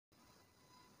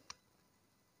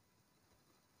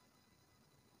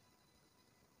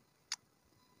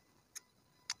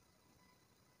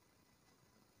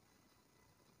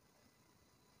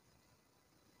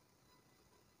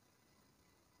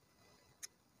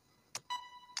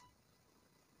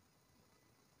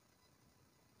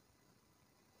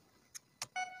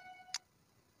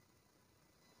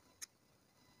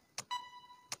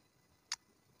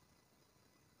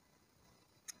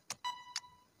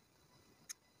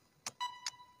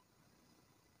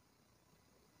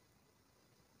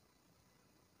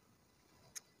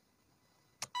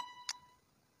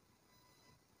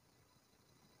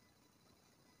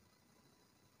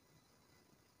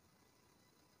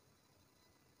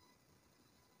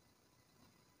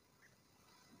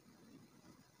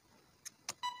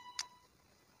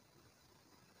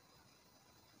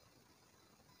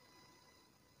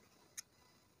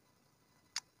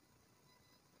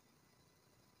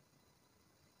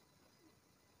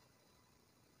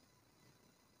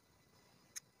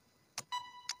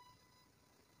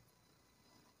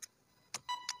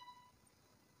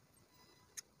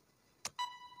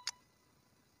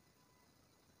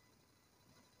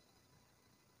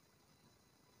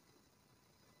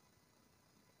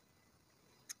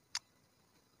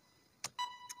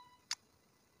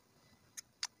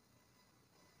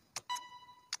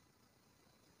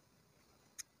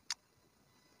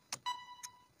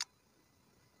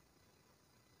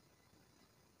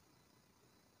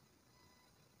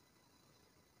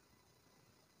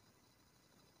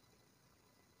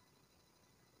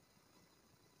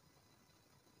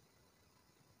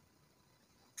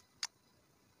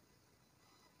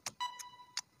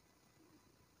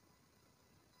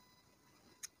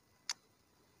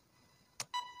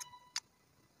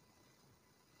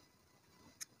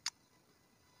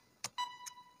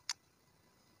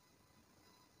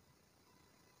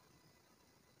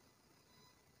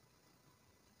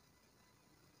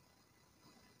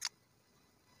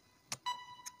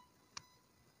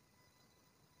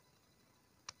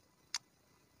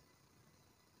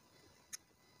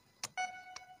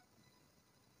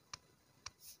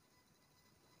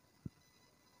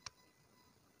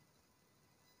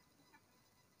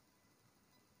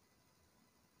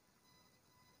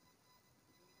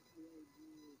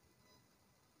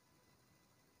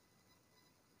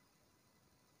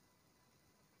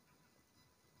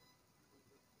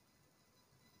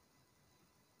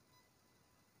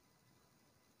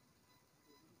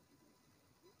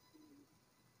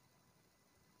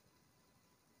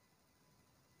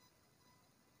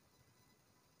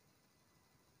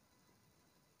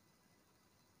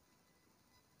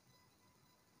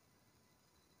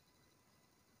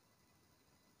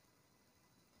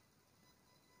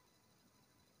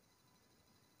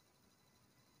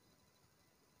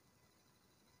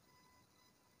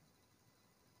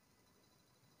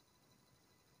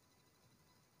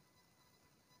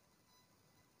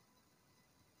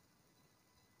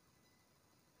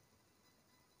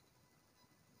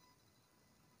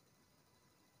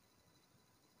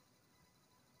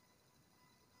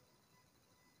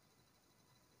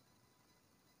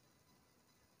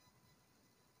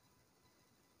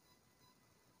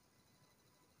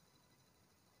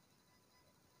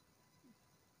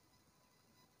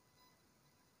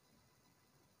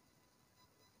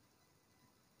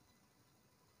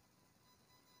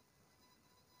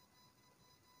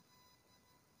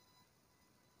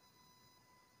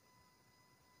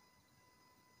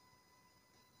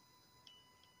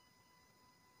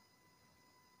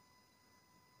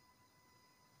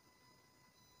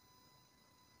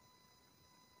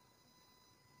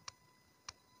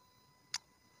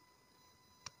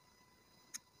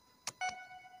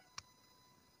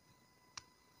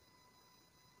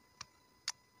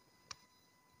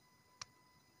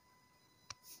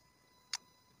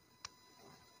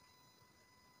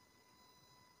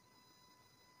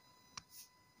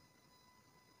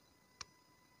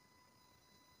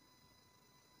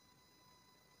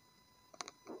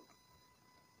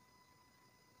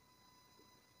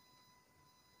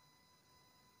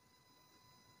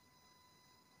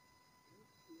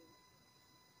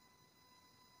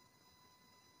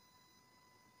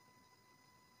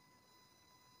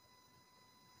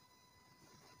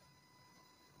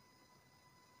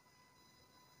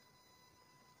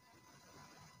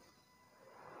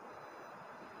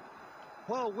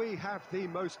Well, we have the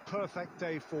most perfect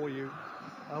day for you.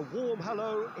 A warm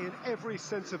hello in every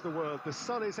sense of the word. The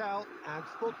sun is out and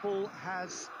football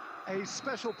has a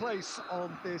special place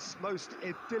on this most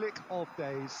idyllic of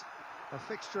days. A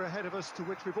fixture ahead of us to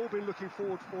which we've all been looking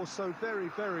forward for so very,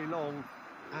 very long,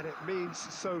 and it means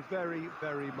so very,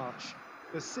 very much.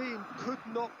 The scene could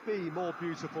not be more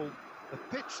beautiful. The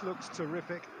pitch looks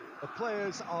terrific. The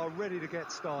players are ready to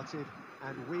get started,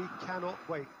 and we cannot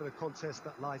wait for the contest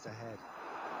that lies ahead.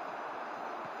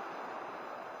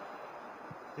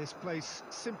 This place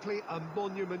simply a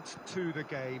monument to the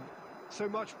game. So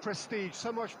much prestige,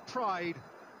 so much pride,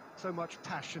 so much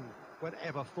passion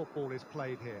whenever football is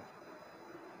played here.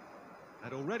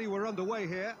 And already we're underway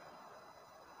here.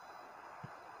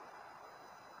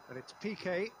 And it's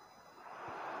Pique.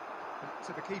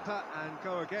 To the keeper and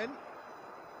go again.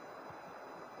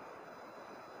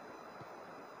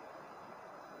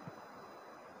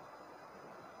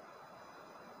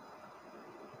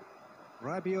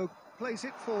 Rabiot plays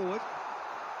it forward.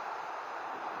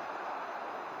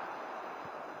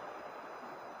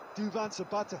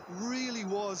 Zapata really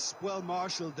was well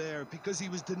marshalled there because he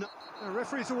was denied. The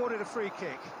referee's awarded a free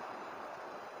kick.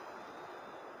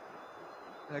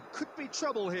 There could be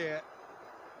trouble here,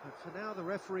 but for now the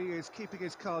referee is keeping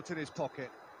his cards in his pocket.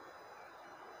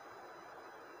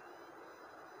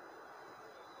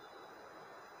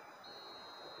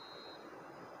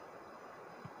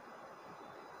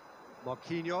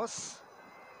 Marquinhos.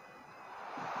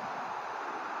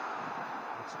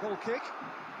 It's a goal kick.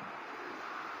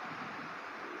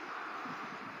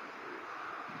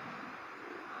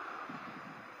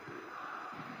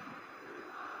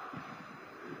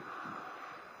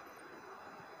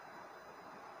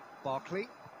 Barkley.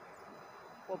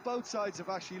 Well, both sides have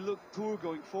actually looked poor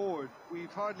going forward.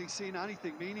 We've hardly seen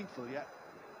anything meaningful yet.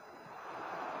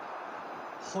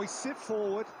 Hoists it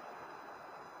forward.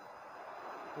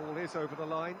 Ball is over the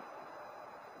line.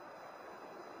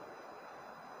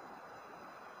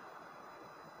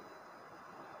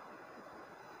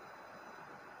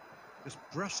 Just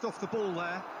brushed off the ball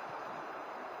there.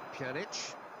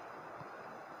 Pjanic.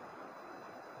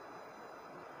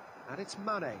 And it's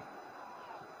Mane.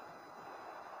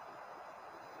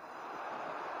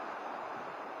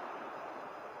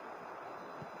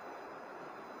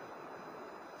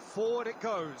 Forward it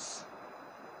goes.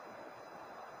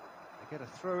 They get a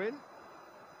throw in.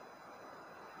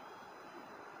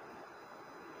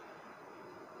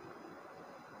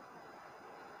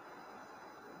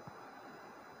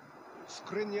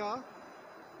 Skriniar.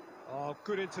 Oh,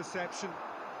 good interception.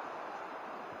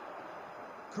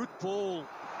 Good ball.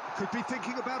 Could be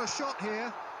thinking about a shot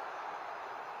here.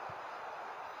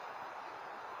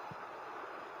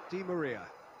 Di Maria.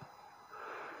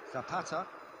 Zapata.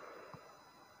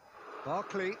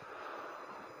 Barkley.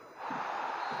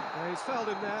 He's fouled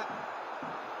him there.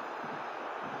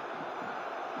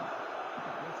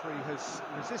 The referee has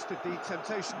resisted the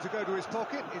temptation to go to his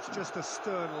pocket. It's just a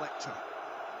stern lecture.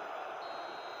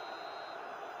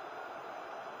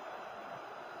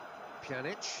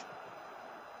 Pjanic.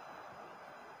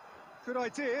 Good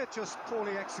idea, just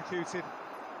poorly executed.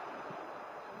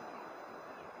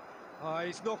 Oh,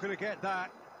 he's not going to get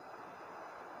that.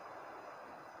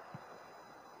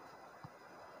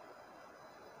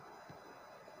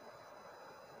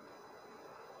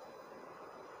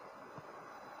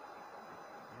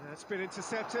 It's been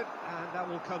intercepted, and that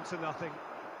will come to nothing.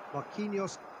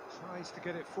 Marquinhos tries to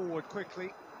get it forward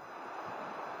quickly.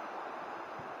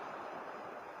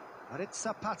 And it's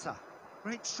Zapata.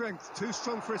 Great strength, too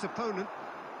strong for his opponent.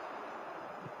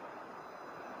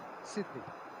 Sydney.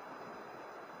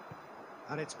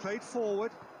 And it's played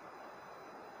forward.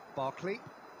 Barkley.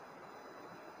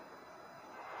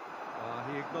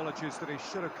 He acknowledges that he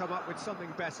should have come up with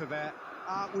something better there.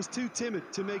 Was too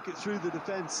timid to make it through the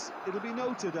defence. It'll be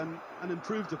noted and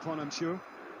improved upon, I'm sure. And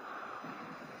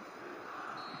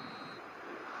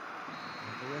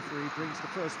the referee brings the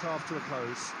first half to a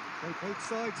close. Both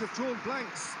sides have drawn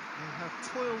blanks. They have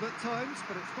toiled at times,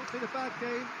 but it's not been a bad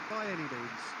game by any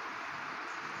means.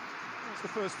 How's the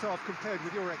first half compared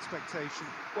with your expectation?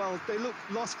 Well, they look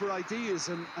lost for ideas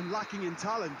and lacking in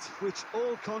talent, which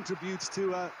all contributes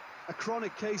to a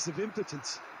chronic case of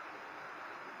impotence.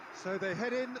 So they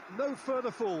head in no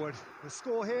further forward. The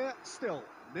score here, still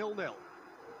 0-0. And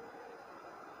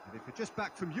if you're just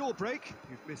back from your break,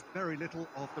 you've missed very little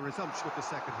of the resumption of the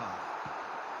second half.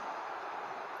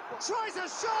 Tries a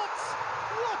shot!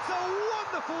 What a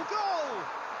wonderful goal!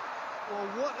 Well,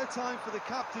 what a time for the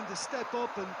captain to step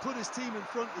up and put his team in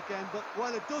front again. But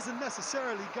while it doesn't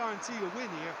necessarily guarantee a win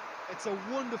here, it's a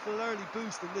wonderful early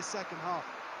boost in this second half.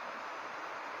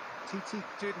 Titi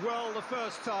did well the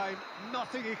first time,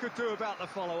 nothing he could do about the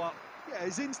follow-up. Yeah,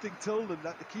 his instinct told him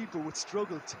that the keeper would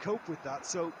struggle to cope with that,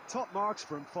 so top marks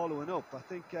for him following up. I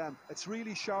think it's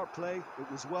really sharp play,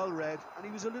 it was well read, and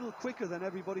he was a little quicker than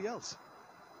everybody else.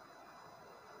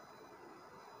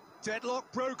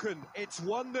 Deadlock broken, it's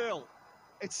 1-0.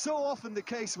 It's so often the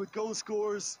case with goal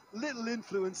scorers, little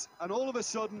influence, and all of a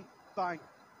sudden, bang.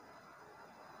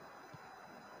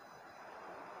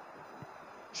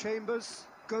 Chambers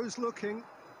goes looking.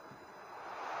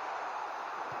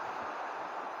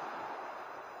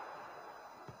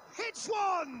 Hits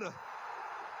one!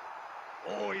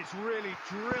 Oh, he's really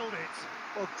drilled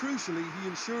it. Well, crucially, he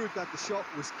ensured that the shot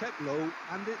was kept low,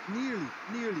 and it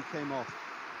nearly came off.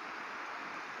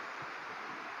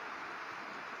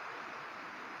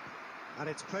 And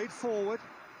it's played forward.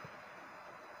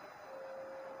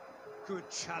 Good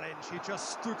challenge, he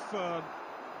just stood firm.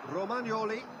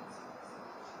 Romagnoli.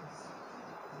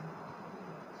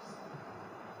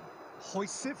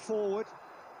 Hoists it forward.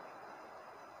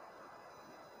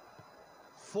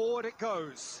 Forward it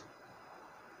goes.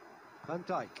 Van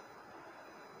Dijk.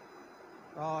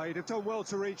 Oh, he'd have done well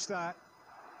to reach that.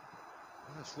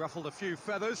 That's ruffled a few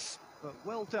feathers, but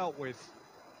well dealt with.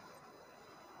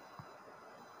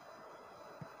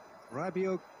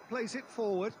 Rabiot plays it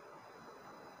forward.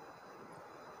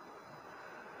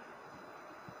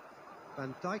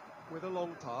 Van Dijk with a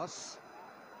long pass.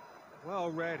 Well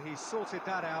read, he sorted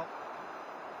that out.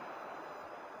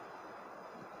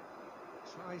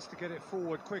 Tries to get it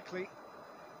forward quickly.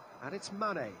 And it's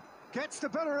Mane. Gets the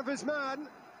better of his man.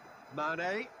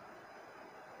 Mane.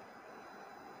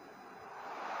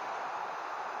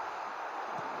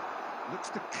 Looks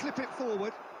to clip it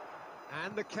forward.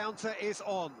 And the counter is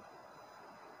on.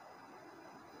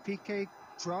 Pique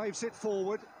drives it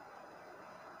forward.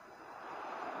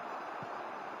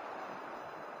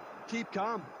 Keep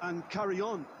calm and carry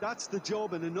on. That's the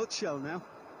job in a nutshell now.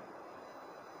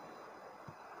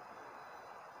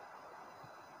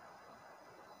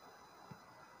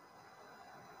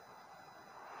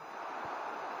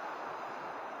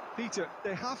 Peter,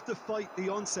 they have to fight the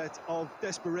onset of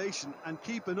desperation and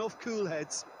keep enough cool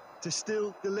heads to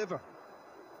still deliver.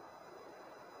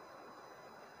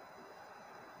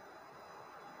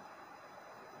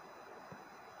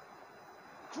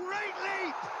 Great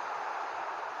leap!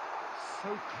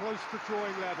 So close to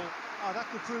drawing level. Ah, that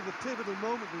could prove a pivotal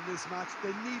moment in this match.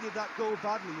 They needed that goal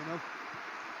badly, you know.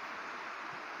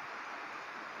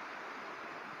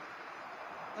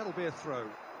 That'll be a throw.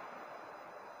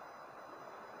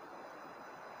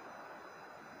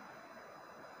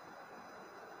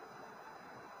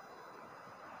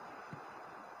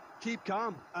 Keep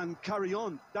calm and carry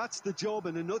on. That's the job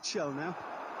in a nutshell now.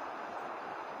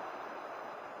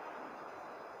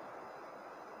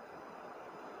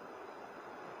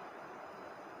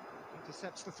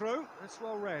 Intercepts the throw. That's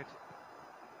well read.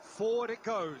 Forward it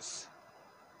goes.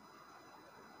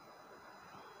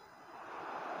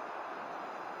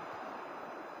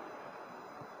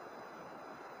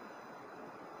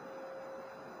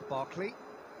 Barkley.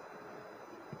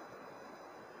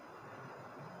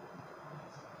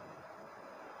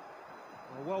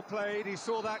 Well played, he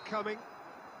saw that coming.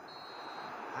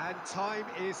 And time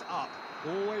is up.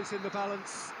 Always in the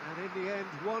balance, and in the end,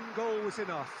 one goal was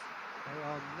enough. They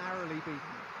are narrowly beaten.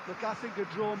 Look, I think a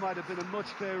draw might have been a much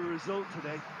fairer result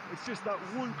today. It's just that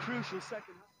one crucial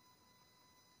second...